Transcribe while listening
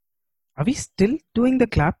Are we still doing the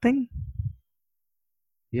clap thing?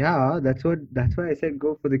 Yeah, that's why I said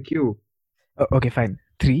go for the queue. Okay, fine.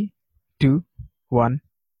 Three, two, one.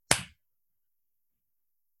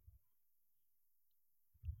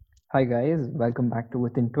 Hi guys, welcome back to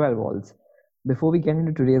Within 12 Walls. Before we get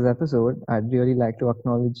into today's episode, I'd really like to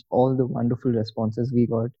acknowledge all the wonderful responses we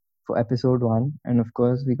got for episode 1, and of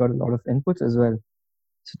course we got a lot of inputs as well.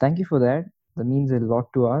 So thank you for that. That means a lot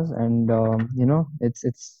to us, and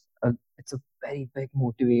it's a very big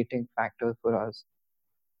motivating factor for us.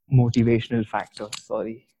 Motivational factor.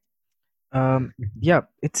 Sorry. Um, yeah,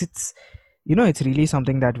 it's it's really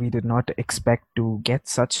something that we did not expect to get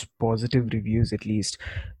such positive reviews, at least,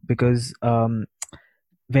 because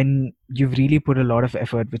when you've really put a lot of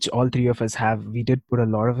effort, which all three of us have, we did put a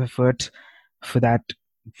lot of effort for that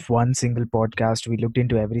one single podcast. We looked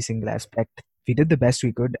into every single aspect. We did the best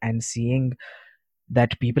we could, and seeing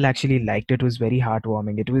that people actually liked it was very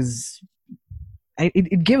heartwarming.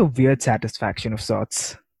 It gave a weird satisfaction of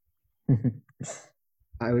sorts.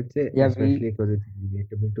 I would say, Yeah, we especially because it's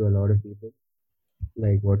relatable to a lot of people.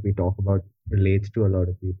 Like what we talk about relates to a lot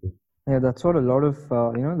of people. yeah, that's what a lot of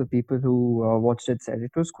the people who watched it said.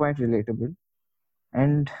 It was quite relatable,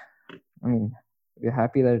 and I mean, we're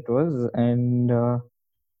happy that it was, and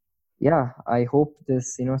yeah, I hope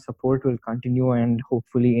this support will continue and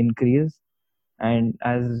hopefully increase. And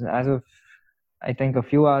as of I think a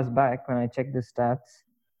few hours back when I checked the stats,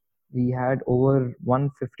 we had over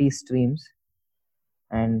 150 streams,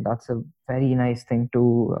 and that's a very nice thing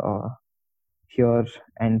to hear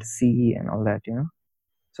and see and all that.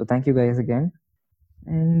 So thank you guys again.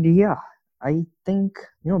 And yeah, I think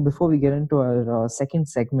before we get into our second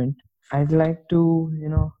segment, I'd like to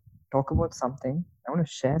talk about something. I want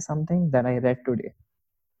to share something that I read today,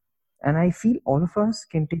 and I feel all of us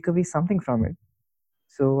can take away something from it.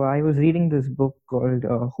 So I was reading this book called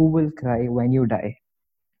 "Who Will Cry When You Die."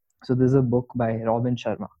 So this is a book by Robin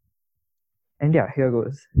Sharma, and yeah, here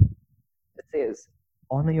goes. It says,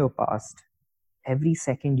 "Honor your past. Every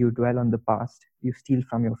second you dwell on the past, you steal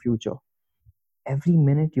from your future. Every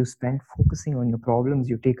minute you spend focusing on your problems,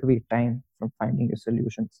 you take away time from finding your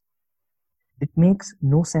solutions. It makes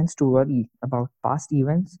no sense to worry about past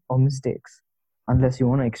events or mistakes unless you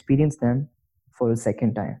want to experience them for a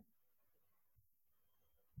second time."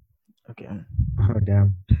 Okay. Oh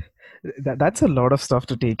damn. That's a lot of stuff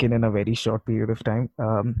to take in a very short period of time.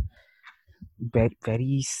 Very,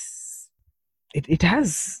 very it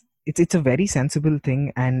has it's a very sensible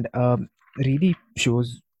thing, and really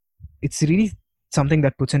shows it's really something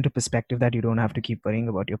that puts into perspective that you don't have to keep worrying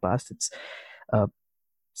about your past. It's uh,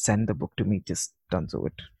 Send the book to me, just Dunzo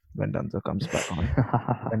it when Dunzo comes back on.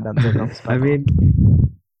 When Dunzo comes I back on. mean,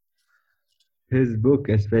 his book,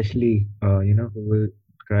 especially, Who Will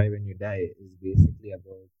Cry When You Die, is basically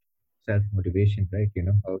about self motivation, right?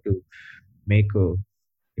 How to make a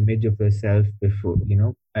image of yourself before,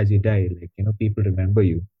 as you die. Like, people remember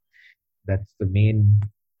you. That's the main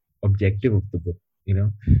objective of the book, you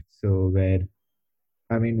know. So where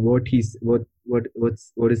I mean, what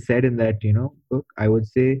is said in that book, I would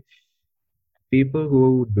say people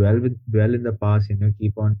who dwell in the past,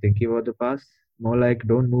 keep on thinking about the past, more like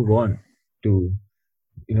don't move on to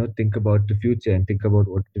think about the future and think about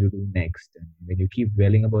what to do next. And when you keep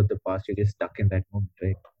dwelling about the past, you're just stuck in that moment,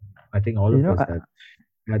 right? I think all you of know, us I, have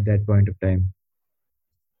at that point of time.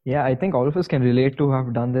 yeah, I think all of us can relate to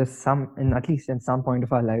have done this some in at least in some point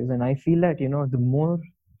of our lives. And I feel that, the more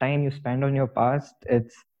time you spend on your past,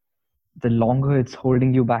 it's the longer it's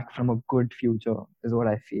holding you back from a good future, is what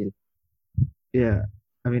I feel. Yeah,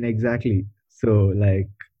 I mean, exactly. So like,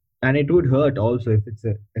 and it would hurt also if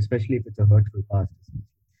especially if it's a hurtful past.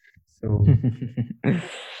 So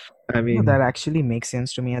I No, that mean, actually makes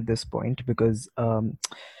sense to me at this point, because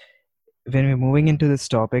when we're moving into this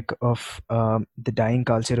topic of the dying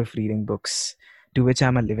culture of reading books, to which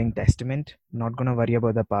I'm a living testament. Not gonna worry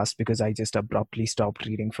about the past because I just abruptly stopped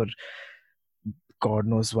reading for God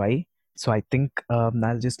knows why. So I think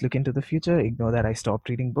I'll just look into the future, ignore that I stopped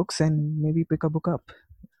reading books, and maybe pick a book up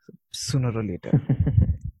sooner or later.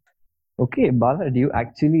 Okay, Bala, do you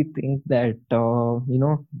actually think that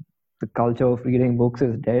the culture of reading books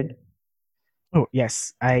is dead? Oh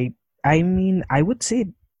yes, I mean I would say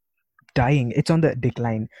dying. It's on the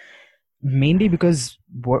decline, mainly because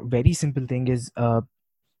what very simple thing is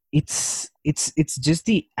it's just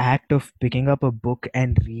the act of picking up a book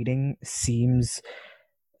and reading seems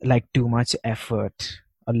like too much effort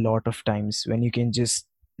a lot of times, when you can just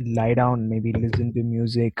lie down, maybe listen to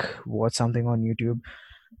music, watch something on YouTube.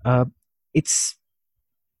 uh it's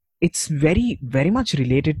it's very much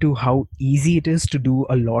related to how easy it is to do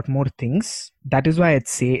a lot more things. That is why I'd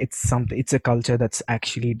say it's a culture that's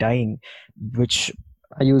actually dying, which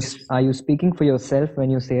is. Are you speaking for yourself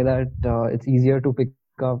when you say that it's easier to pick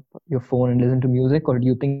up your phone and listen to music, or do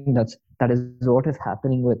you think that is what is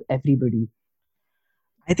happening with everybody?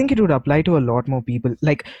 I think it would apply to a lot more people.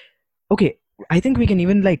 Like, okay, I think we can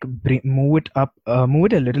even like move it up, move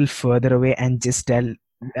it a little further away, and just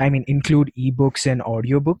include ebooks and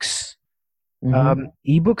audiobooks. Mm-hmm.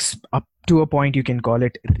 Ebooks, up to a point, you can call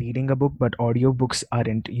it reading a book, but audiobooks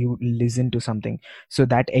aren't. You listen to something. So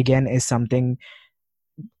that again is something,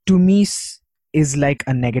 to me, is like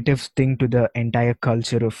a negative thing to the entire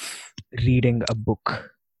culture of reading a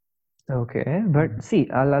book. Okay, but see,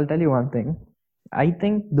 I'll tell you one thing. I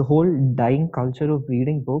think the whole dying culture of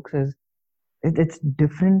reading books is it's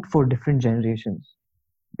different for different generations.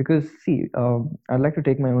 Because see, I'd like to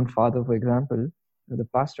take my own father for example. For the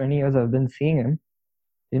past 20 years, I've been seeing him.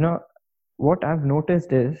 You know, what I've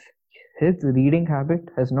noticed is his reading habit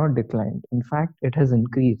has not declined. In fact, it has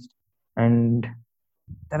increased. And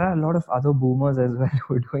there are a lot of other boomers as well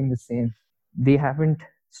who are doing the same. They haven't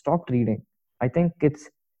stopped reading. I think it's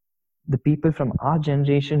the people from our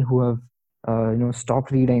generation who have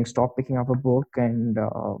stopped reading, stopped picking up a book, and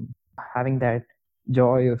having that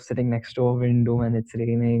joy of sitting next to a window when it's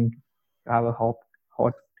raining, have a hot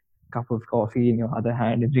cup of coffee in your other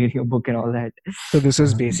hand and reading a book and all that. So this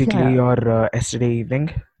is basically Yeah, your yesterday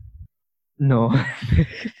evening. no.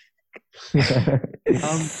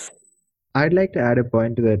 Um, I'd like to add a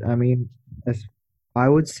point to that. I mean, as I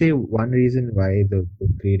would say, one reason why the book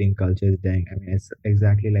reading culture is dying. I mean, it's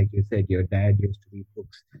exactly like you said. Your dad used to read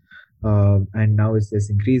books, and now it's just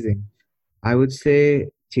increasing. I would say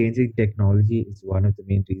changing technology is one of the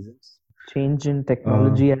main reasons. Change in Uh,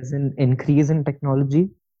 technology, as in increase in technology.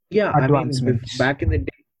 Yeah, I mean, Advancements. back in the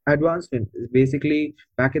day, advancement is basically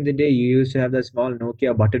back in the day, you used to have that small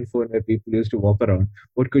Nokia button phone where people used to walk around.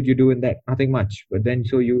 What could you do in that? Nothing much. But then,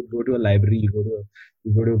 so you go to a library, you go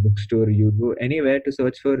to a bookstore, you go anywhere to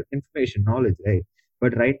search for information, knowledge, right?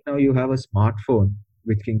 But right now, you have a smartphone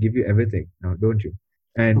which can give you everything now, don't you?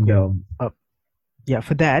 And Okay. Uh, yeah,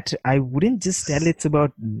 for that, I wouldn't just tell it's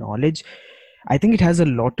about knowledge. I think it has a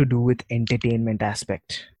lot to do with entertainment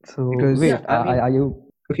aspect. So Because yeah, wait, I mean, are you?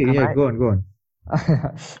 okay, Am yeah, I? go on, go on.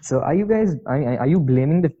 So are you guys? Are you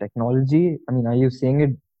blaming the technology? I mean, are you saying it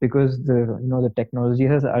because the technology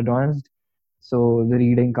has advanced, so the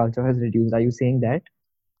reading culture has reduced? Are you saying that?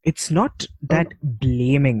 it's not that Um,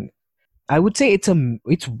 blaming. I would say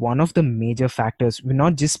it's one of the major factors. We're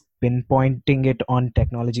not just pinpointing it on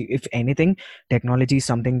technology. If anything, technology is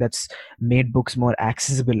something that's made books more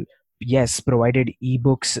accessible. Yes, provided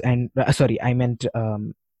ebooks and sorry, I meant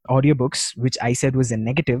audiobooks, which I said was a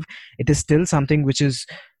negative. It is still something which is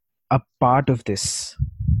a part of this.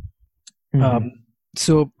 Um, Mm-hmm.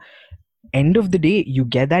 so end of the day, you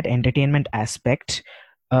get that entertainment aspect.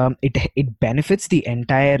 It benefits the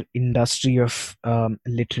entire industry of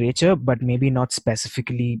literature, but maybe not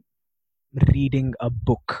specifically reading a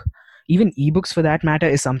book. Even ebooks, for that matter,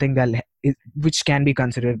 is something which can be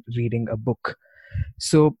considered reading a book.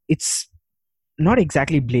 So it's not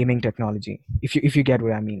exactly blaming technology, if you get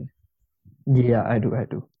what I mean. Yeah, I do. I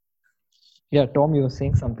do. Yeah, Tom, you were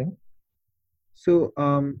saying something. So,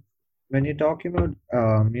 when you're talking about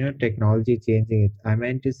technology changing it, I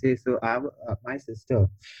meant to say, so I have my sister.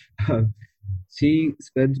 She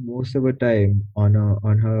spends most of her time on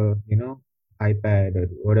her iPad or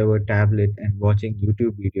whatever tablet and watching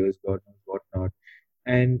YouTube videos, God knows whatnot,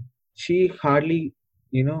 and she hardly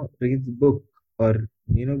reads book or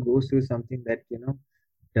goes through something that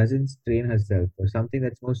doesn't strain herself or something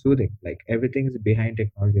that's more soothing. Like everything's behind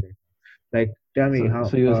technology right now. Like, tell me So how.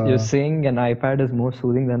 so you're saying an iPad is more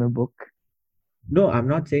soothing than a book? No, I'm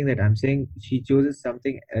not saying that. I'm saying she chooses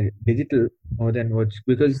something digital more than what's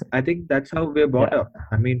because I think that's how we're brought Yeah. up.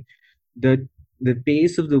 I mean, the the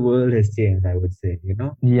pace of the world has changed. I would say,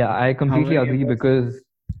 Yeah, I how completely many of agree us? because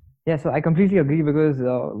yeah, so I completely agree because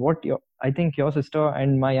I think your sister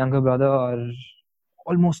and my younger brother are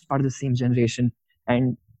almost part of the same generation,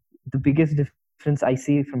 and the biggest difference I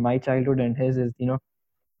see from my childhood and his is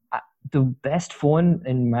uh, the best phone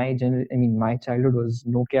in I mean, my childhood was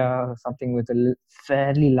Nokia, something with a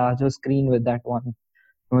fairly larger screen with that one,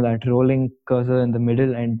 that rolling cursor in the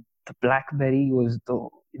middle, and the BlackBerry was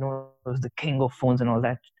was the king of phones and all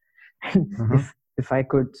that. And Uh-huh. if I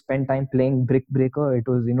could spend time playing Brick Breaker, it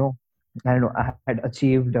was I don't know, I had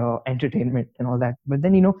achieved entertainment and all that. But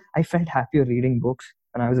then I felt happier reading books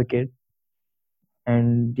when I was a kid.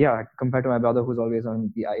 And yeah, compared to my brother who's always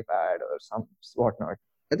on the iPad or some whatnot.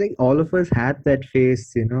 I think all of us had that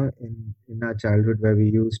phase, in our childhood where we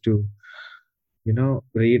used to,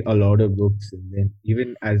 read a lot of books, and then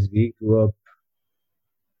even as we grew up,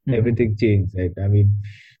 Mhm. everything changed, right? I mean,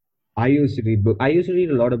 I used to read book. I used to read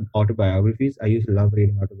a lot of autobiographies. I used to love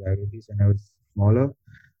reading autobiographies when I was smaller.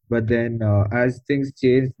 But then, as things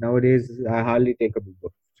change nowadays, I hardly take up a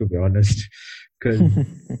book, to be honest, because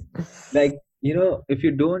like if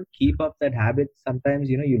you don't keep up that habit, sometimes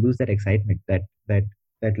you lose that excitement,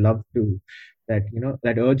 that love to,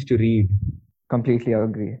 that urge to read. Completely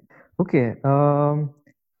agree. Okay,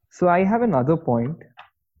 so I have another point.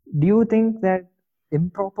 Do you think that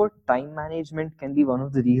improper time management can be one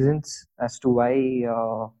of the reasons as to why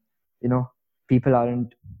you know people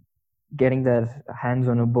aren't getting their hands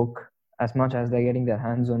on a book as much as they're getting their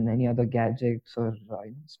hands on any other gadgets or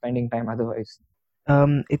spending time otherwise?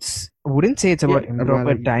 It's wouldn't say it's Yeah, about well,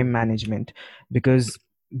 improper time management, because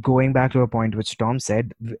going back to a point which Tom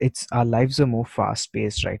said, it's our lives are more fast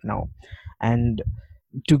paced right now, and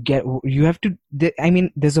to get you have to I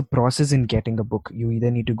mean, there's a process in getting a book. You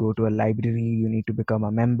either need to go to a library, you need to become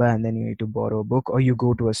a member, and then you need to borrow a book, or you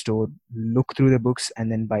go to a store, look through the books,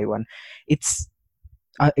 and then buy one. It's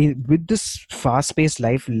with this fast paced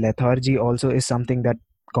life, lethargy also is something that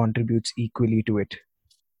contributes equally to it.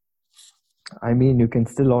 I mean, you can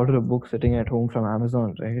still order a book sitting at home from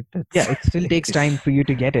Amazon, right? Yeah, It's it still takes time for you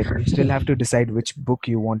to get it. You still have to decide which book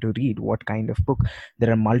you want to read, what kind of book.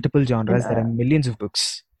 There are multiple and genres, there are millions of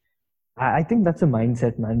books. I think that's a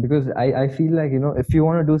mindset, man, because I feel like, if you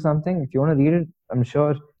want to do something, if you want to read it, I'm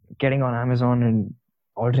sure getting on Amazon and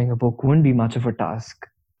ordering a book wouldn't be much of a task.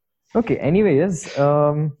 Okay, anyways,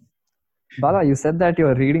 Bala, you said that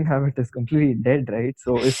your reading habit is completely dead, right?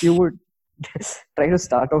 So if you would try to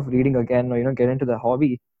start off reading again or, get into the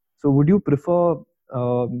hobby, so would you prefer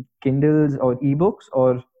Kindles or ebooks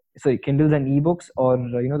or, sorry, Kindles and ebooks or,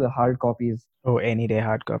 the hard copies? Oh, any day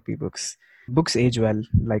hard copy books. Books age well,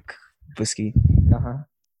 like whiskey. Uh-huh.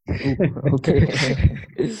 Ooh, okay.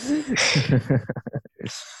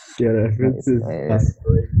 your Nice, references are nice.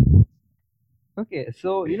 going. Okay,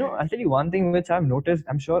 so I'll tell you one thing which I've noticed.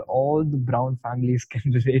 I'm sure all the Brown families can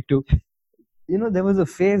relate to. There was a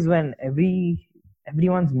phase when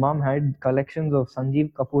everyone's mom had collections of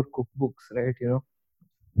Sanjeev Kapoor cookbooks, right?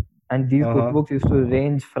 And these Uh-huh. cookbooks used to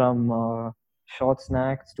range from short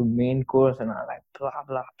snacks to main course, and I like blah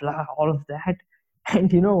blah blah, all of that.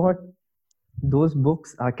 And you know what? Those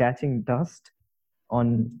books are catching dust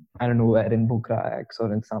on, I don't know where, in book racks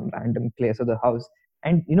or in some random place of the house.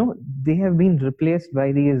 And they have been replaced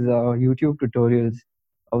by these YouTube tutorials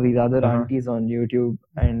of these other Uh-huh. aunties on YouTube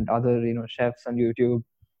and other chefs on YouTube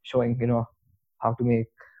showing how to make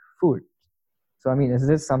food. So I mean, is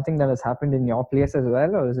this something that has happened in your place as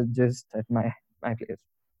well, or is it just at my place?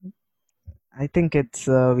 I think it's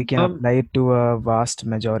we can Um, apply it to a vast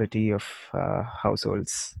majority of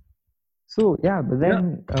households. So yeah, but you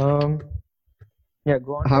know, then yeah,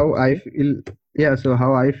 go on, how Tom. I Sorry. feel, yeah, so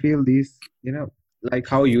how I feel these, like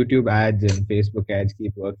how YouTube ads and Facebook ads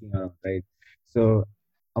keep working around, right? So,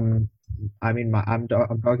 um, I mean, I'm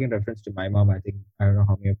talking in reference to my mom. I think I don't know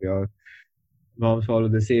how many of your moms follow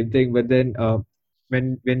the same thing, but then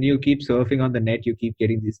when you keep surfing on the net, you keep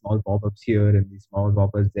getting these small pop-ups here and these small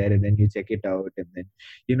pop-ups there, and then you check it out, and then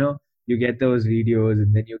you get those videos,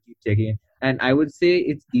 and then you keep checking it. And I would say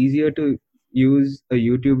it's easier to use a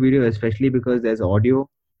YouTube video, especially because there's audio.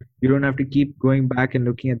 You don't have to keep going back and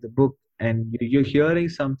looking at the book, and you're hearing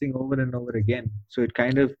something over and over again, so it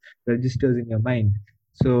kind of registers in your mind.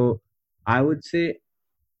 So I would say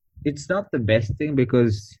it's not the best thing,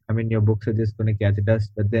 because I mean, your books are just going to catch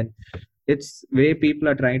dust, but then it's way people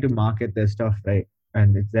are trying to market their stuff, right?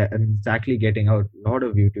 And it's actually getting out a lot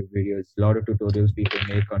of YouTube videos, a lot of tutorials people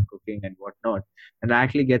make on cooking and whatnot, and it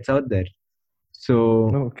actually gets out there.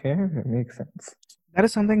 So Okay, makes sense. That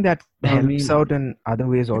is something that I helps mean, out in other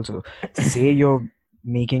ways also. Say you're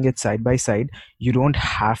making it side by side, you don't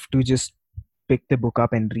have to just pick the book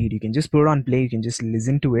up and read. You can just put it on play, you can just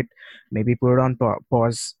listen to it, maybe put it on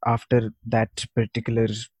pause after that particular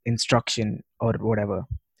instruction or whatever.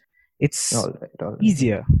 It's All right, all right.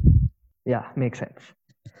 easier. Yeah, makes sense.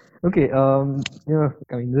 Okay, I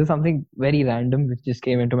mean, this is something very random which just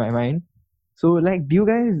came into my mind. So, like, do you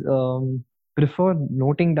guys prefer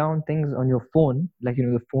noting down things on your phone, like,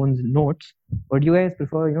 the phone's notes, or do you guys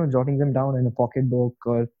prefer, jotting them down in a pocketbook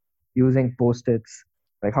or using post-its?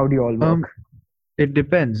 Like, how do you all work? um, it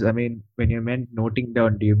depends. I mean, when you meant noting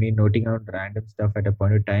down, do you mean noting down random stuff at a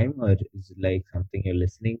point of time, or is it like something you're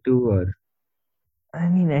listening to, or I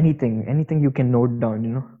mean, anything you can note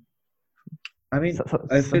down, I mean, if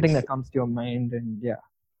something it's that comes to your mind, and yeah.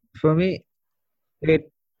 for me, it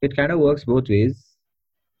it kind of works both ways.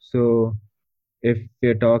 So if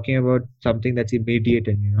you're talking about something that's immediate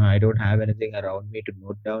and I don't have anything around me to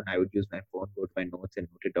note down, I would use my phone, go to my notes and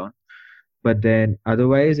note it down. But then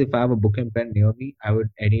otherwise, if I have a book and pen near me, I would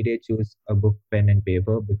any day choose a book, pen, and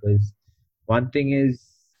paper, because one thing is,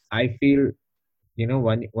 I feel,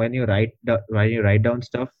 when you write down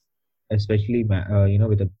stuff, especially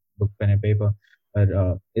with a book, pen, and paper,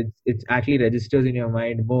 it actually registers in your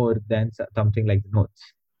mind more than something like the notes.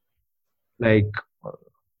 Like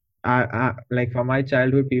like from my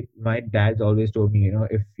childhood, my dad's always told me,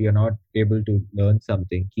 if you're not able to learn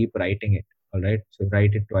something, keep writing it. All right, so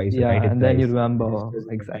write it twice or write Yeah, it and then you thrice. It remember registers in your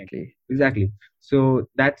mind. exactly. Exactly. So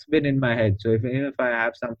that's been in my head. So if I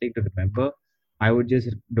have something to remember, I would just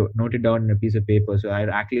note it down on a piece of paper. So I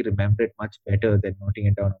actually remember it much better than noting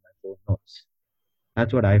it down on my phone notes.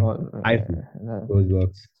 That's what Well, I feel goes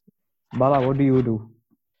works. Bala, what do you do?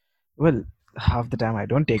 Well, half the time I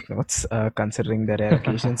don't take notes, considering the rare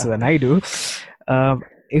occasions when I do.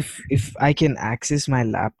 If I can access my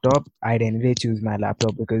laptop, I'd anyway choose my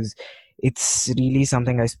laptop because it's really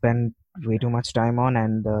something I spend way too much time on,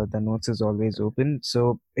 and the notes is always open.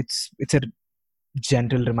 So it's a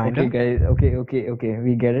gentle Okay, reminder. guys. Okay.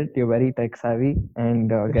 We get it. You're very tech savvy, and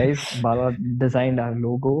guys, Bala designed our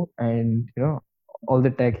logo, and all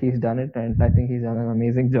the tech he's done it, and I think he's done an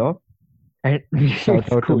amazing job. And Shout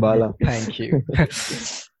it's out to cool. Bala. Thank you.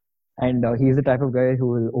 And he's the type of guy who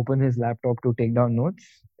will open his laptop to take down notes.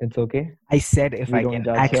 It's okay. I said if We I don't can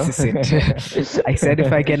judge here. access it. I said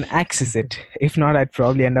if I can access it. If not, I'd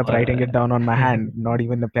probably end up writing it down on my hand, not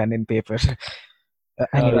even a pen and paper.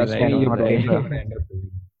 Anyway, Alright, pen, You not alright. probably paper. gonna end up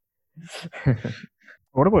doing.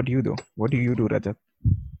 What about you, though? What do you do, Rajat?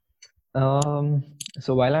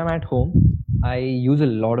 So while I'm at home, I use a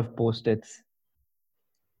lot of post-its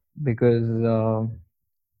because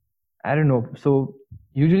I don't know. So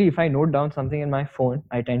usually, if I note down something in my phone,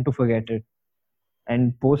 I tend to forget it.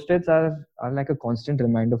 And post-its are like a constant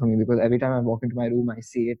reminder for me because every time I walk into my room, I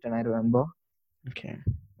see it and I remember. Okay.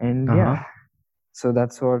 And yeah, so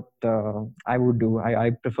that's what I would do.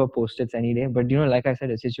 I prefer post-its any day. But like I said,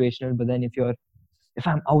 it's situational. But then if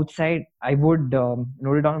I'm outside, I would note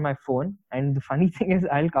it down on my phone. And the funny thing is,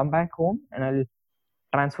 I'll come back home and I'll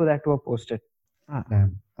transfer that to a post-it.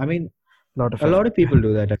 I mean, Lot of a lot of effort. people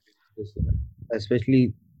do that, I think,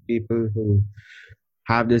 especially people who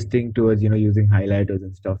have this thing towards using highlighters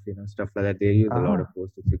and stuff, stuff like that. They use a lot of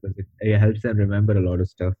post-its because it helps them remember a lot of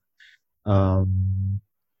stuff. Um,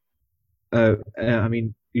 I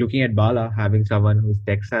mean, looking at Bala, having someone who's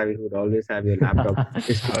tech savvy who would always have your laptop.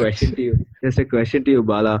 Just a question to you,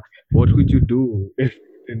 Bala. What would you do if you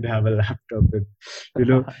didn't have a laptop? And, you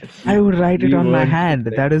know, I would write it we on my weren't hand.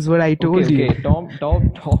 like, That is what I told you. Okay, Tom,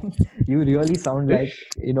 you really sound like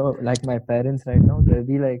like my parents right now. They'll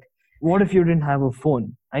be like, "What if you didn't have a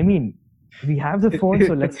phone?" I mean, we have the phone,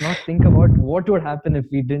 so let's not think about what would happen if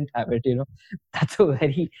we didn't have it. That's a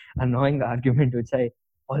very annoying argument which I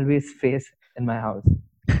always face in my house.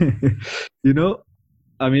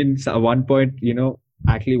 I mean, so at one point,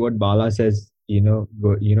 actually what Bala says,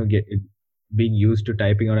 being used to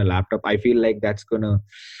typing on a laptop, I feel like that's gonna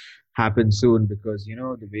happen soon because,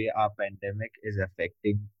 the way our pandemic is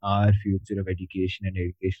affecting our future of education and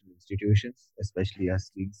educational institutions, especially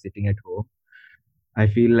us being sitting at home. I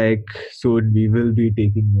feel like soon we will be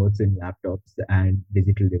taking notes in laptops and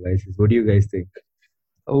digital devices. What do you guys think?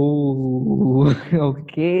 Oh,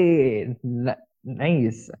 okay,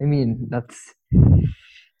 nice. I mean, that's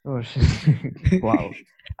oh wow.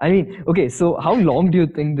 I mean, okay. So, how long do you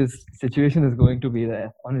think this situation is going to be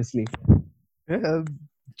there? Honestly,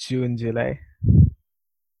 June, July,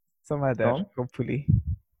 somewhere there, Tom. hopefully.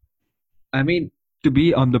 I mean, to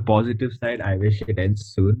be on the positive side, I wish it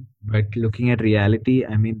ends soon. But looking at reality,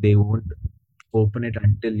 I mean, they won't open it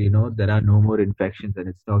until there are no more infections and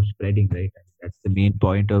it stops spreading, right? And that's the main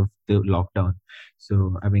point of the lockdown.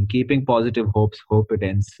 So I mean, keeping positive hopes, hope it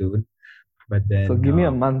ends soon. But then, So, give me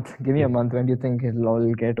a month. Give me a if- month. When do you think it'll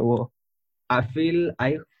all get over? I feel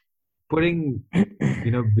putting,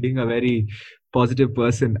 being a very positive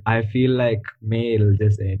person, I feel like May it'll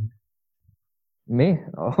just end. May.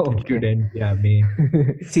 Oh, It should okay. end, yeah, May.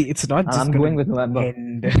 See, it's not just I'm gonna going with November.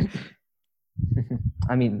 end.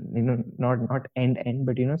 I mean, not end,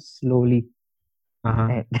 but slowly.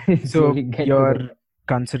 Uh-huh. So slowly get to you're the.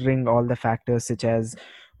 considering all the factors such as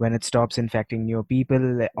when it stops infecting new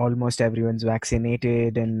people, almost everyone's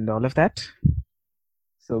vaccinated, and all of that.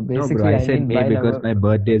 So No, bro, basically, I I said mean, May by because November. my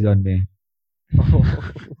birthday is on May.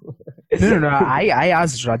 No. I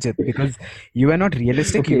asked Rajat because you were not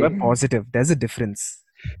realistic. You were Okay. positive. There's a difference.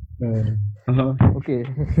 Uh-huh. Okay.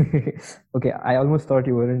 Okay, I almost thought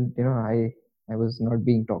you weren't, I was not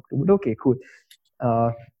being talked to, but okay, cool.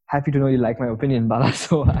 Uh, Happy to know you like my opinion, Bala.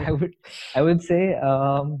 So I would say,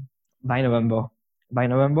 by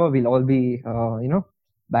November, we'll all be,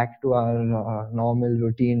 back to our normal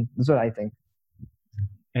routine. That's what I think.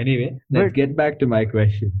 Anyway, let's But get back to my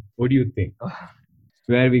question. What do you think?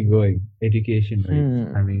 Where are we going? Education wise.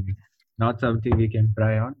 hmm, I mean, not something we can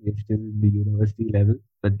pry on. We're still in the university level,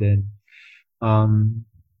 but then, um,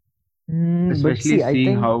 but especially see, I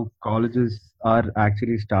seeing think. how colleges are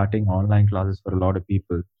actually starting online classes for a lot of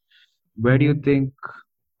people. Where do you Mhm. think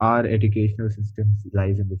our educational system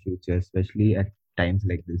lies in the future, especially at times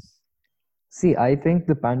like this? See, I think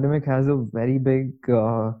the pandemic has a very big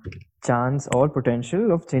chance or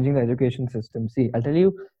potential of changing the education system. See, I'll tell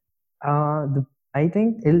you, the I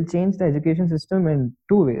think it'll change the education system in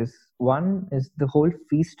two ways. One is the whole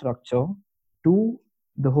fee structure. Two,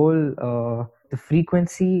 the whole the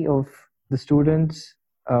frequency of the students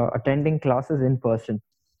attending classes in person.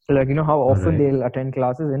 So, like, how All often right. they'll attend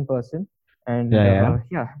classes in person, and Yeah, yeah.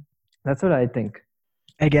 yeah, that's what I think.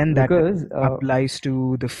 Again, that Because applies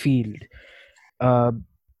to the field. uh,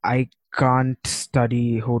 I can't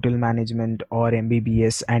study hotel management or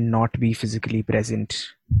MBBS and not be physically present,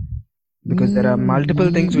 because there are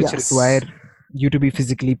multiple things which require yes. you to be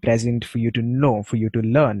physically present, for you to know, for you to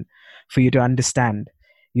learn, for you to understand.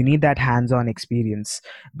 You need that hands-on experience.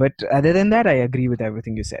 But other than that, I agree with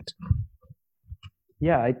everything you said.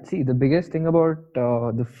 Yeah, I see. The biggest thing about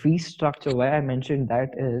the fee structure, why I mentioned that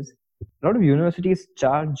is a lot of universities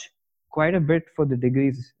charge quite a bit for the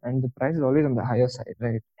degrees, and the price is always on the higher side,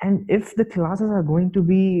 right? And if the classes are going to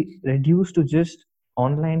be reduced to just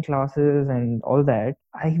online classes and all that,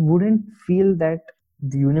 I wouldn't feel that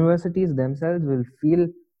the universities themselves will feel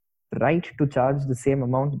right to charge the same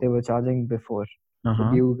amount they were charging before. So,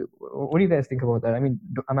 Uh-huh. what do you guys think about that? I mean,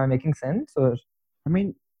 am I making sense or? I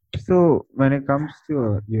mean, so when it comes to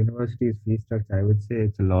a university's fee structure, I would say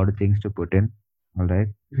it's a lot of things to put in. All right.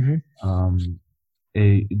 Mhm. Um,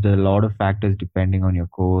 there are a lot of factors depending on your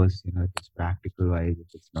course. If it's practical wise, if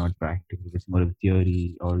it's not practical, if it's more of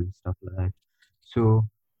theory, all stuff like that. So,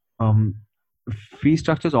 um, fee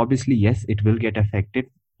structures obviously yes, it will get affected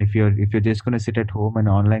if you're just going to sit at home and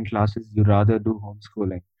online classes. You rather do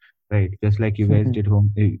homeschooling, right? Just like you guys did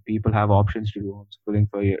home. People have options to do homeschooling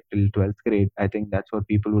for your till 12th grade. I think that's what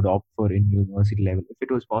people would opt for in university level if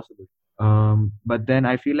it was possible. But then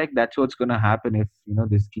I feel like that's what's going to happen if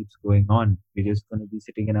this keeps going on. We're just going to be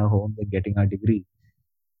sitting in our homes and getting our degree,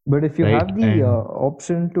 But if you right? have the And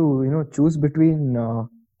option to, choose between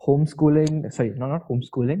homeschooling, sorry, no, not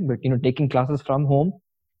homeschooling, but taking classes from home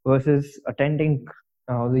versus attending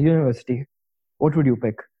the university, what would you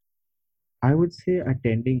pick? I would say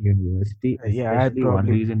attending university, Yeah, I'd especially one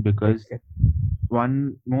probably reason pick because it.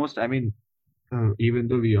 I mean, even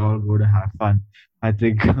though we all go to have fun, I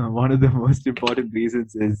think one of the most important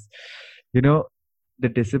reasons is, you know, the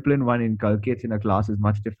discipline one inculcates in a class is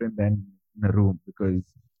much different than in a room. Because if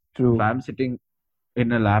True. I'm sitting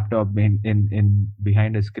in a laptop in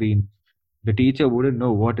behind a screen, the teacher wouldn't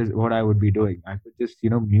know what I would be doing. I could just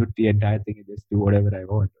mute the entire thing and just do whatever I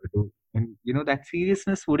want to do. And that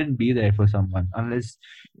seriousness wouldn't be there for someone unless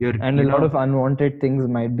you're And a lot of unwanted things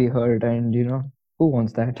might be heard, and who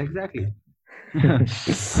wants that? exactly.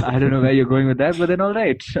 I don't know where you're going with that, but then all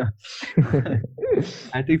right.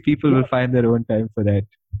 I think people Yeah, will find their own time for that.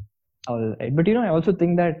 all right. But I also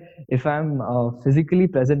think that if I'm physically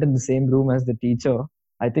present in the same room as the teacher,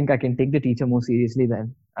 I think I can take the teacher more seriously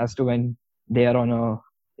then, as to when they are on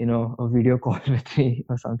a video call with me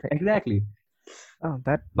or something. Exactly. Oh,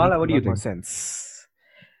 that Bala, makes a what do you lot more think? sense.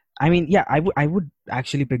 I mean, yeah, I would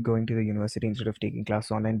actually pick going to the university instead of taking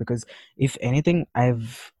class online, because if anything,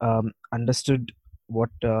 I've understood what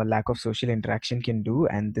lack of social interaction can do,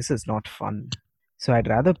 and this is not fun. So I'd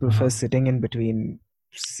rather prefer Uh-huh. sitting in between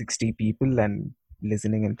 60 people and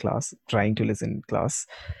listening in class, trying to listen in class,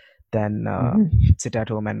 than Mhm. sit at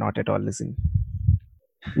home and not at all listen.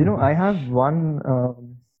 I have one.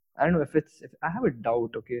 I don't know if I have a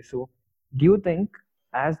doubt. Okay, so do you think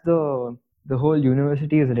as the whole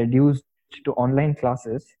university is reduced to online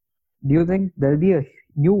classes, do you think there'll be a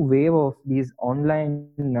new wave of these online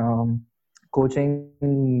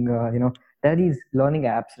coaching? There are these learning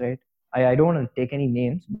apps, right? I don't want to take any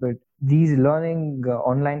names, but these learning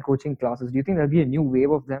online coaching classes. Do you think there'll be a new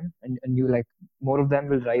wave of them, and you like more of them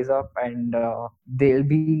will rise up, and they'll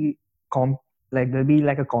be like there'll be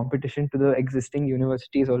like a competition to the existing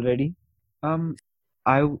universities already? Um,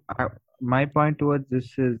 I my point towards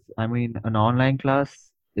this is, I mean, an online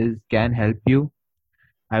class is can help you.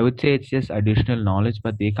 I would say it's just additional knowledge,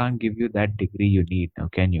 but they can't give you that degree you need now,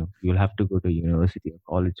 can you? You'll have to go to university or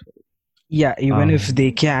college for it. Yeah, even if Um,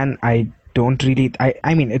 they can, I don't really.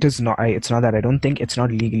 I mean, it is not. It's not that I don't think it's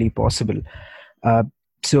not legally possible. Uh,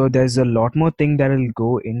 so there's a lot more thing that will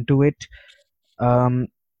go into it. Um,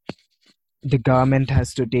 the government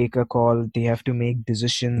has to take a call. They have to make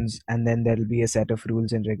decisions, and then there'll be a set of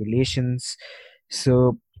rules and regulations.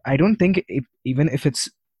 So I don't think even if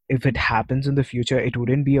it happens in the future, it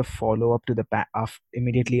wouldn't be a follow up to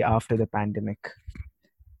immediately after the pandemic.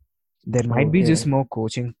 There might be just Okay, more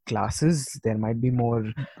coaching classes. There might be more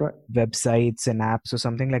but websites and apps or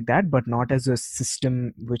something like that, but not as a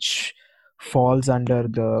system which falls under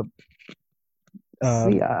the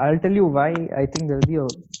see, um, I'll tell you why I think there'll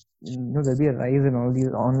be a rise in all these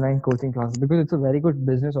online coaching classes because it's a very good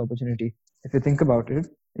business opportunity. If you think about it,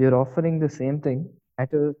 you're offering the same thing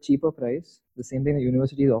at a cheaper price, the same thing the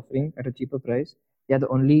university is offering at a cheaper price. Yeah, the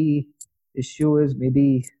only issue is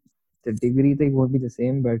maybe the degree thing won't be the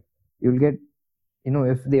same, but you'll get,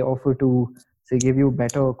 if they offer to say give you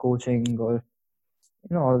better coaching or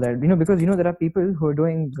all that, because there are people who are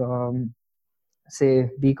doing say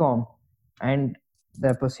BCom and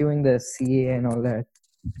they're pursuing the CA and all that.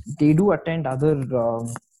 They do attend other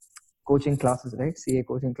coaching classes, right? CA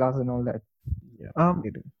coaching classes and all that. yeah, um, they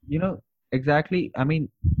do. you know, exactly. I mean,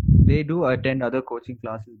 they do attend other coaching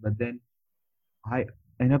classes, but then I,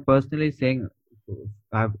 personally saying,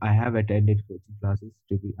 I have attended coaching classes.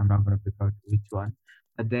 I'm not going to pick out which one,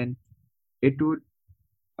 but then it would,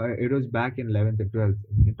 it was back in 11th and 12th.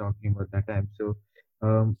 We're talking about that time, so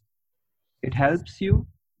um, it helps you,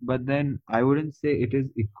 but then I wouldn't say it is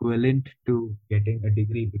equivalent to getting a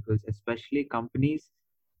degree because especially companies.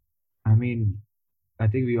 I mean, I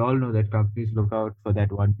think we all know that companies look out for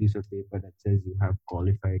that one piece of paper that says you have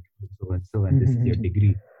qualified and so, and this is your The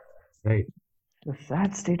degree, right?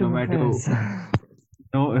 sad state No of matter affairs.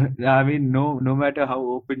 no, I mean no matter how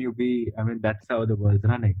open you be, I mean that's how the world's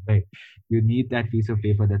running, right? You need that piece of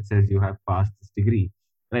paper that says you have passed this degree,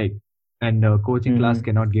 right? And a coaching class Hmm.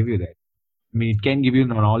 cannot give you that. I mean, it can give you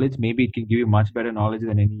knowledge. Maybe it can give you much better knowledge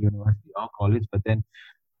than any university or college, but then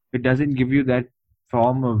it doesn't give you that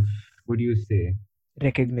form of, what do you say?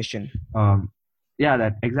 Recognition. Um, yeah,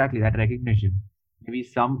 that exactly that recognition. Maybe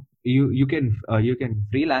some you can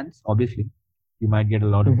freelance. Obviously, you might get a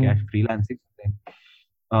lot of cash freelancing. But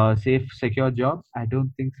then, safe secure job? I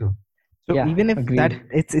don't think so. So Yeah, even if that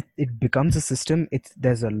agreed. it becomes a system,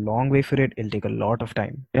 there's a long way for it. It'll take a lot of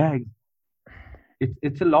time. Yeah,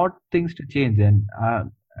 it's a lot things to change, and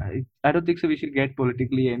I don't think so. We should get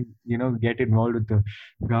politically and get involved with the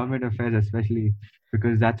government affairs, especially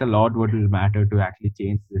because that's a lot what will matter to actually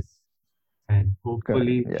change this. And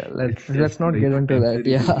Correct. hopefully, Yeah, it's let's just not get into that.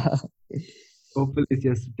 temporary. Yeah. Hopefully, it's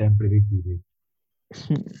just a temporary period.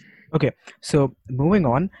 Okay, so moving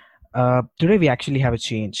on. Today we actually have a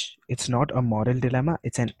change. It's not a moral dilemma;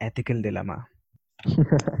 it's an ethical dilemma.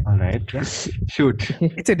 All right, Yeah, shoot.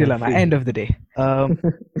 it's a Let's dilemma. see. End of the day.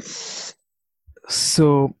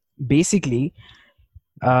 So basically,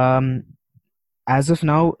 um, as of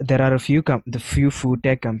now, there are the few food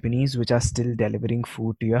tech companies which are still delivering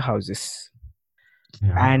food to your houses,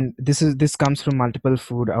 Yeah. and this comes from multiple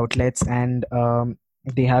food outlets, and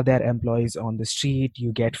they have their employees on the street.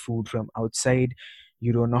 You get food from outside.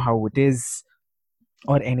 You don't know how it is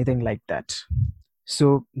or anything like that.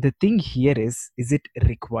 So the thing here is it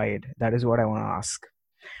required? That is what I want to ask.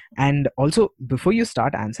 And also, before you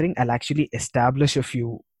start answering, I'll actually establish a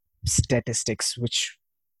few statistics which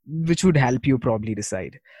would help you probably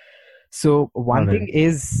decide. So All one right. thing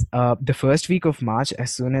is the first week of March,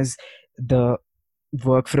 as soon as the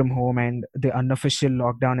work from home and the unofficial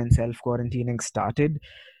lockdown and self quarantining started,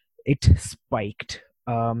 it spiked.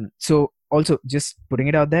 So also just putting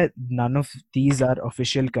it out there, none of these are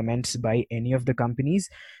official comments by any of the companies.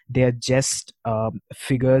 They are just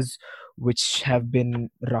figures which have been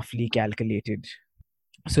roughly calculated.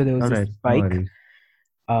 So there was All a right. No spike worries.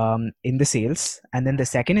 in the sales, and then the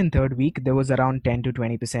second and third week there was around 10 to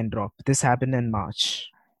 20% drop. This happened in March.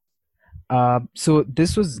 So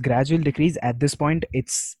this was gradual decrease. At this point,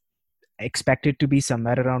 it's expected to be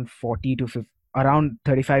somewhere around 40 to 50, around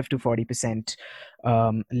 35 to 40%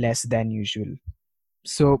 less than usual.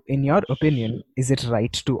 So, in your opinion, is it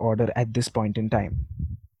right to order at this point in time?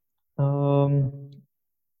 um,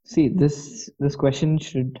 See, this question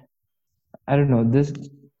should, I don't know, this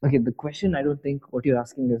okay, the question, I don't think what you're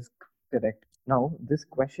asking is correct. Now, this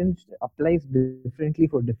question applies differently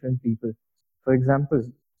for different people. For example,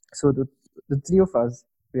 so the three of us,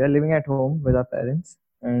 we are living at home with our parents,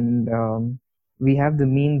 and we have the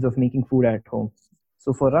means of making food at home.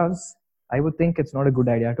 So for us, I would think it's not a good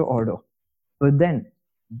idea to order. But then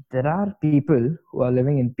there are people who are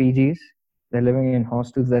living in PGs, they're living in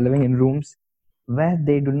hostels, they're living in rooms where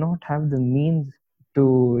they do not have the means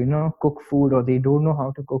to, cook food, or they don't know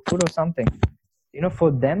how to cook food or something.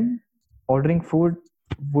 For them, ordering food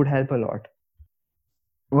would help a lot.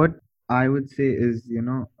 What I would say is, in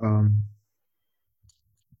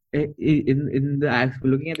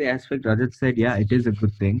looking at the aspect Rajat said, yeah, it is a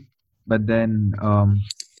good thing. But then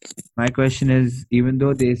my question is, even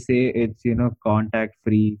though they say it's contact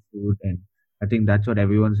free food, and I think that's what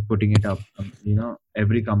everyone's putting it up.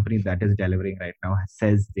 Every company that is delivering right now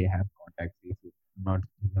says they have contact free food. I'm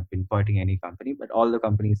not pinpointing any company, but all the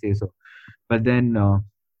companies say so. But then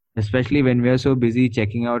especially when we are so busy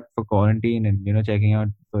checking out for quarantine and checking out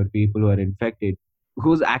for people who are infected,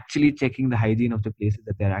 who's actually checking the hygiene of the places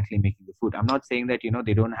that they're actually making the food? I'm not saying that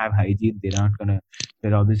they don't have hygiene,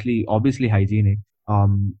 they're obviously hygienic,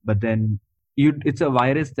 but then it's a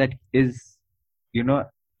virus that is you know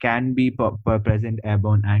can be present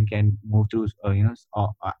airborne and can move through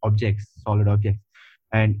objects, solid objects,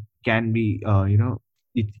 and can be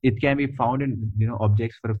it can be found in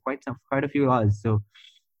objects for quite a few hours. So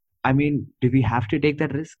I mean, do we have to take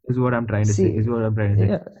that risk? Is what I'm trying to say. See, Is what I'm trying to say.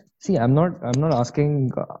 yeah. See, I'm not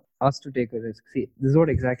asking us to take a risk. See, this is what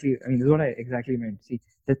exactly. I mean, this is what I exactly meant. See,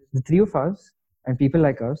 the three of us and people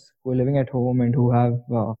like us who are living at home and who have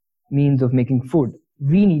means of making food,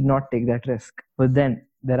 we need not take that risk. But then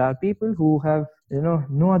there are people who have,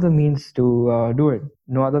 no other means to do it,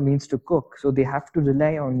 no other means to cook, so they have to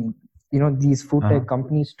rely on, these food tech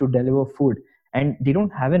companies to deliver food, and they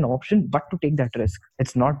don't have an option but to take that risk.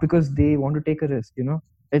 It's not because they want to take a risk,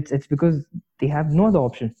 it's because they have no other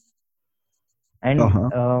option. And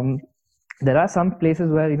there are some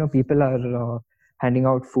places where people are handing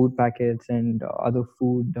out food packets and other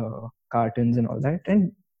food cartons and all that,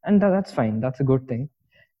 and that's fine, that's a good thing.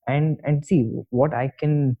 And see, what I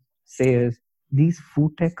can say is these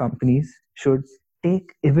food tech companies should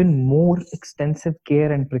take even more extensive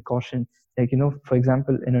care and precaution. Like, for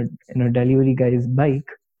example, in a delivery guy's bike,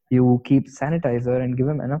 you keep sanitizer and give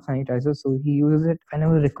him enough sanitizer so he uses it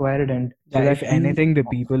whenever required, and so Yeah, that if he. anything, the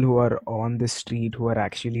people who are on the street who are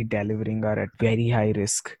actually delivering are at very high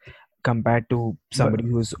risk compared to but somebody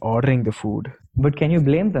who's ordering the food. but can you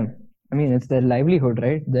blame them? I mean, it's their livelihood,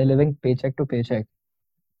 right? They're living paycheck to paycheck.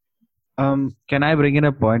 Can I bring in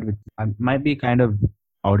a point which might be kind of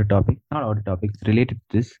out of topic? Not out of topic. It's related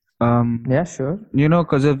to this. Yeah, sure.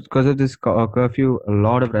 Because of this curfew, a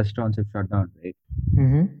lot of restaurants have shut down, right?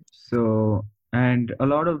 Mm-hmm. So, and a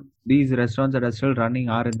lot of these restaurants that are still running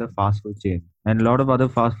are in the fast food chain, and a lot of other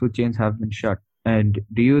fast food chains have been shut. And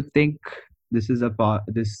do you think this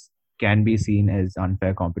can be seen as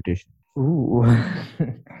unfair competition? Ooh.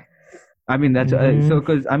 I mean, that's so Mm.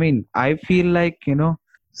 because I mean, I feel like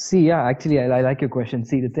See, yeah, actually, I like your question.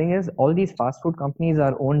 See, the thing is, all these fast food companies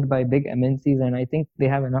are owned by big MNCs, and I think they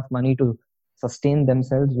have enough money to sustain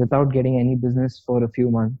themselves without getting any business for a few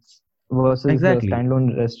months. Versus the exactly.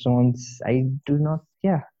 standalone restaurants, I do not.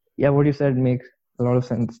 Yeah, yeah, what you said makes a lot of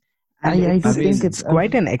sense. And I I do think mean, it's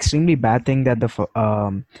quite an extremely bad thing that the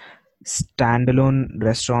standalone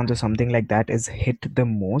restaurants or something like that is hit the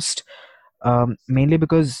most, mainly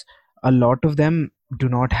because a lot of them do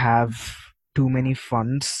not have too many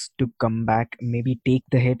funds to come back, maybe take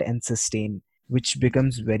the hit and sustain, which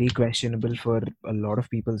becomes very questionable for a lot of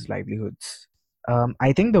people's livelihoods.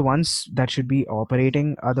 I think the ones that should be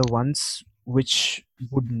operating are the ones which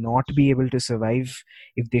would not be able to survive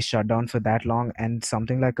if they shut down for that long, and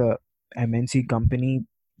something like a MNC company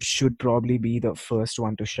should probably be the first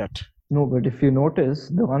one to shut. No, but if you notice,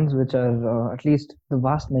 the ones which are at least the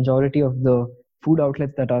vast majority of the food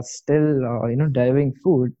outlets that are still, delivering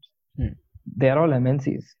food, Hmm. they are all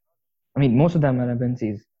MNCs. I mean, most of them are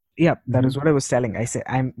MNCs. Yeah, that is mhm. what I was telling. I say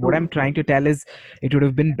I'm So, trying to tell is it would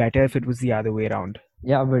have been better if it was the other way around.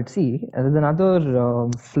 yeah, but see, there's another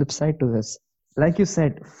flip side to this. Like you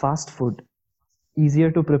said, fast food, easier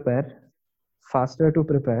to prepare, faster to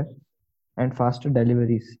prepare, and faster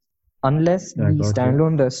deliveries. Unless I the got you.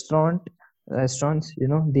 standalone restaurants,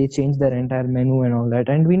 they change their entire menu and all that,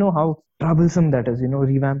 and we know how troublesome that is.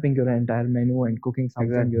 Revamping your entire menu and cooking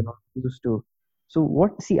something you're Exactly. not used to. So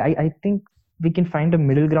what? See, I think we can find a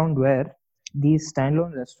middle ground where these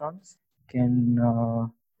standalone restaurants can,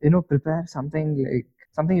 prepare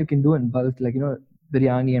something you can do in bulk, like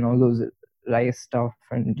biryani and all those rice stuff,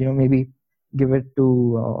 and maybe give it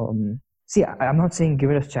to. See, I'm not saying give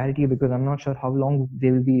it as charity because I'm not sure how long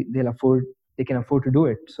they can afford to do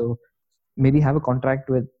it. So maybe have a contract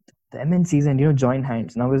with the MNCs and join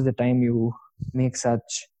hands. Now is the time you make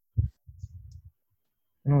such.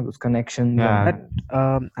 those connections Yeah. That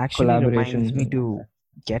and actually reminds collaborations me and all to that.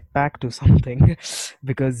 get back to something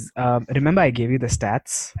because remember I gave you the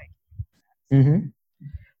stats. Mm-hmm.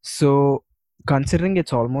 So considering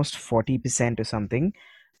it's almost 40% or something,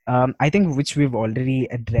 I think which we've already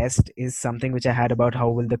addressed is something which I had about how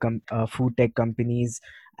will the food tech companies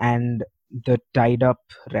and the tied up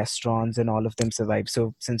restaurants and all of them survive.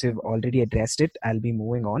 So since we've already addressed it, I'll be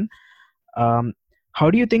moving on. Um, how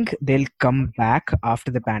do you think they'll come back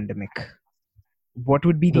after the pandemic? What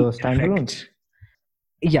would be the The standalones. effect?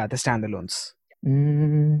 Yeah, the standalones.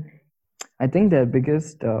 Mm, I think their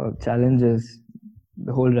biggest challenge is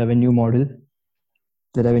the whole revenue model,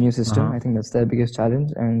 the revenue system. Uh-huh. I think that's their biggest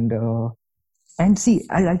challenge. And see,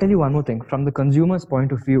 I'll tell you one more thing. From the consumer's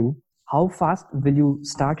point of view, how fast will you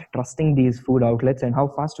start trusting these food outlets, and how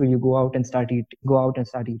fast will you go out and start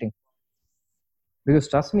eating? Because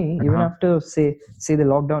trust me, even Uh-huh. after say the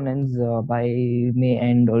lockdown ends by May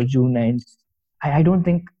end or June end, I don't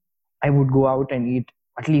think I would go out and eat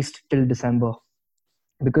at least till December,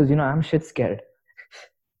 because I'm shit scared.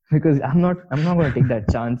 Because I'm not going to take that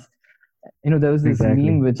chance. There was this meme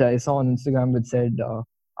Exactly. which I saw on Instagram which said,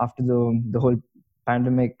 after the whole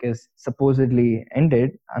pandemic is supposedly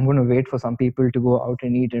ended, I'm going to wait for some people to go out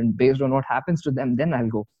and eat, and based on what happens to them, then I'll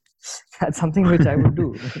go. That's something which I would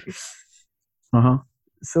do. Uh-huh.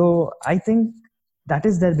 So I think that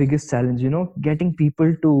is their biggest challenge, getting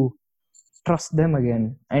people to trust them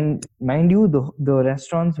again. And mind you, the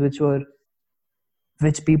restaurants which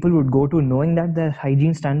people would go to knowing that their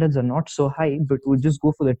hygiene standards are not so high, but would just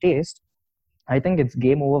go for the taste, I think it's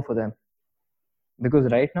game over for them.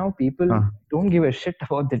 Because right now people Uh, don't give a shit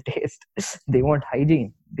about the taste. They want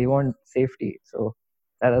hygiene, they want safety. So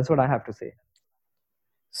that's what I have to say.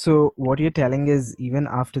 So what you're telling is even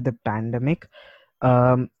after the pandemic,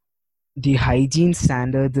 um, the hygiene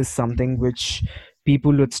standards is something which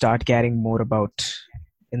people would start caring more about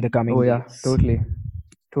in the Oh coming yeah, days. totally,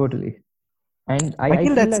 totally. And I I feel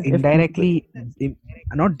feel that's that if people, indirectly, im-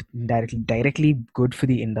 not indirectly, directly good for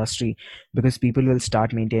the industry because people will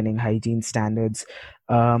start maintaining hygiene standards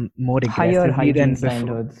more higher aggressively hygiene than before.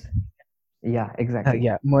 standards, yeah, exactly.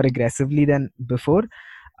 Yeah, more aggressively than before.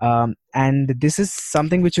 And this is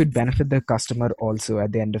something which would benefit the customer also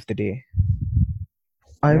at the end of the day.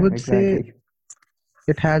 I Yeah, would say exactly.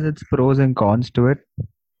 it has its pros and cons to it,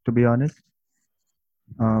 to be honest.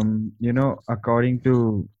 According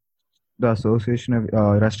to the Association of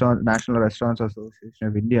National Restaurants Association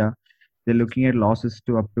of India, they're looking at losses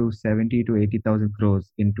to up to 70 to 80,000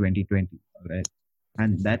 crores in 2020. All right.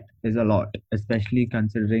 And that is a lot, especially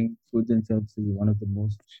considering foods and services is one of the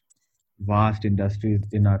most vast industries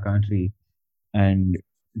in our country. And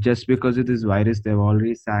just because of this virus, they've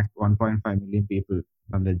already sacked 1.5 million people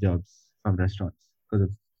from their jobs, from restaurants, because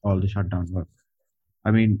of all the shutdown work.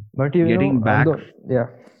 I mean, But getting back the yeah.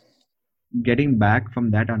 getting back from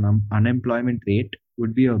that unemployment rate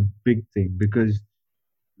would be a big thing because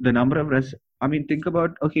the number of I mean, think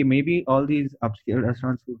about, okay, maybe all these upscale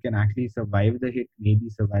restaurants who can actually survive the hit may be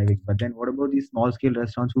surviving, but then what about these small scale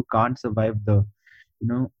restaurants who can't survive the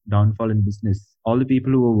downfall in business? All the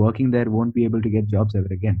people who are working there won't be able to get jobs ever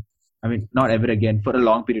again. I mean, not ever again, for a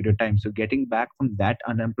long period of time. So getting back from that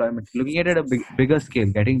unemployment, looking at it at a bigger scale,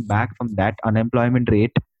 getting back from that unemployment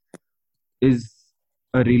rate is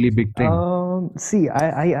a really big thing. See,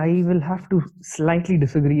 I will have to slightly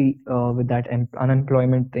disagree with that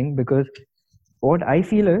unemployment thing, because what I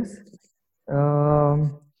feel is,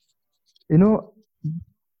 um, you know,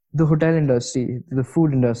 the hotel industry, the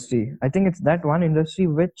food industry, I think it's that one industry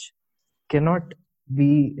which cannot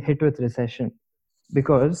be hit with recession,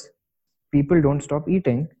 because people don't stop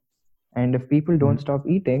eating. And if people don't Mhm. stop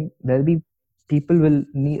eating, there'll be people will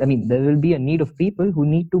need, I mean, there will be a need of people who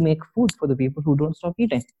need to make food for the people who don't stop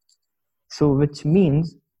eating. So, which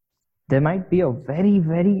means there might be a very,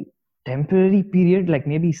 very temporary period, like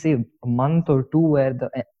maybe say a month or two, where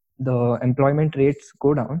the employment rates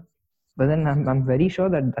go down. But then I'm very sure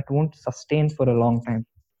that that won't sustain for a long time,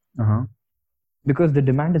 Uh-huh. because the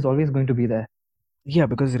demand is always going to be there. Yeah,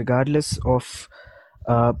 because regardless of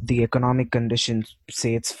the economic conditions,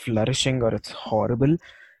 say it's flourishing or it's horrible,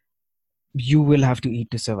 you will have to eat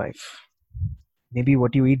to survive. Maybe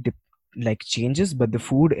what you eat like changes, but the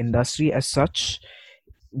food industry as such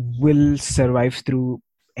will survive through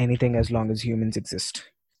anything as long as humans exist.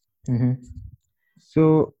 Hmm.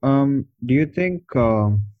 So, do you think,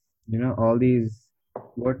 all these,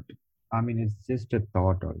 what, I mean, it's just a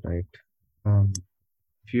thought, all right. Um,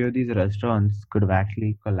 few of these restaurants could have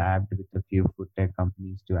actually collabed with a few food tech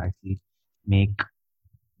companies to actually make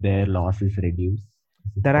their losses reduce.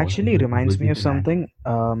 Is it That actually possible? Or reminds was me it of an act?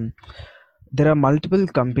 something. there are multiple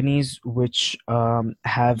companies which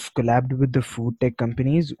have collabed with the food tech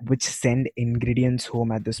companies which send ingredients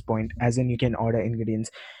home at this point, as in you can order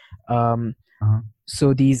ingredients. um, Uh-huh. so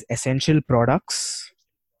these essential products,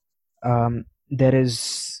 there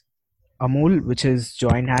is Amul, which is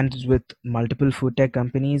joined hands with multiple food tech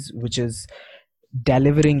companies, which is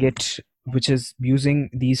delivering it, which is using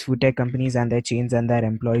these food tech companies and their chains and their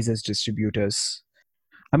employees as distributors.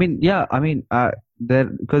 I mean, yeah, I mean, there,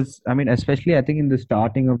 because I mean, especially I think in the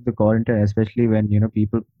starting of the quarantine, especially when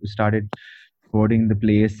people started hoarding the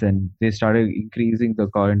place and they started increasing the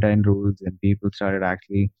quarantine rules and people started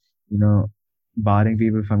actually, you know, barring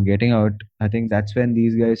people from getting out. I think that's when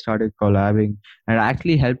these guys started collabing and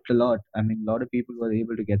actually helped a lot. I mean, a lot of people were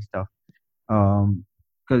able to get stuff.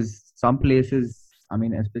 Because some places, I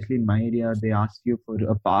mean, especially in my area, they ask you for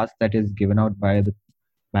a pass that is given out by the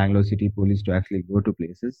Bangalore City Police to actually go to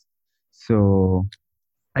places. So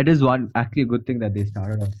it is one actually a good thing that they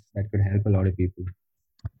started off that could help a lot of people.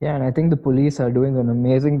 Yeah, and I think the police are doing an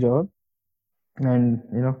amazing job, and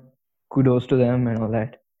kudos to them and all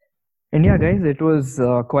that. And yeah, guys, it was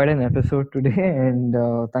quite an episode today, and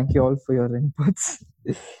thank you all for your inputs.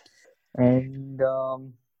 And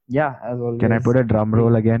yeah, as Can I always, put a drum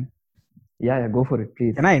roll again? yeah, go for it,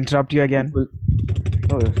 please. Can I interrupt you again?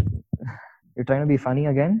 Oh, you're trying to be funny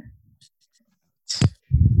again?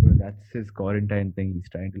 Bro, that's his quarantine thing. He's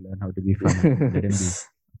trying to learn how to be funny. Let him be.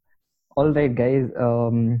 All right, guys.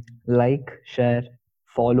 Like, share,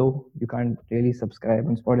 follow. You can't really subscribe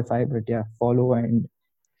on Spotify, but yeah, follow and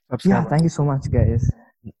Subscribe. yeah. Thank you so much, guys.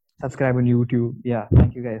 Subscribe on YouTube. Yeah,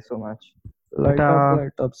 thank you guys so much. Light Ta-ta.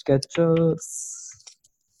 up, Sketchers.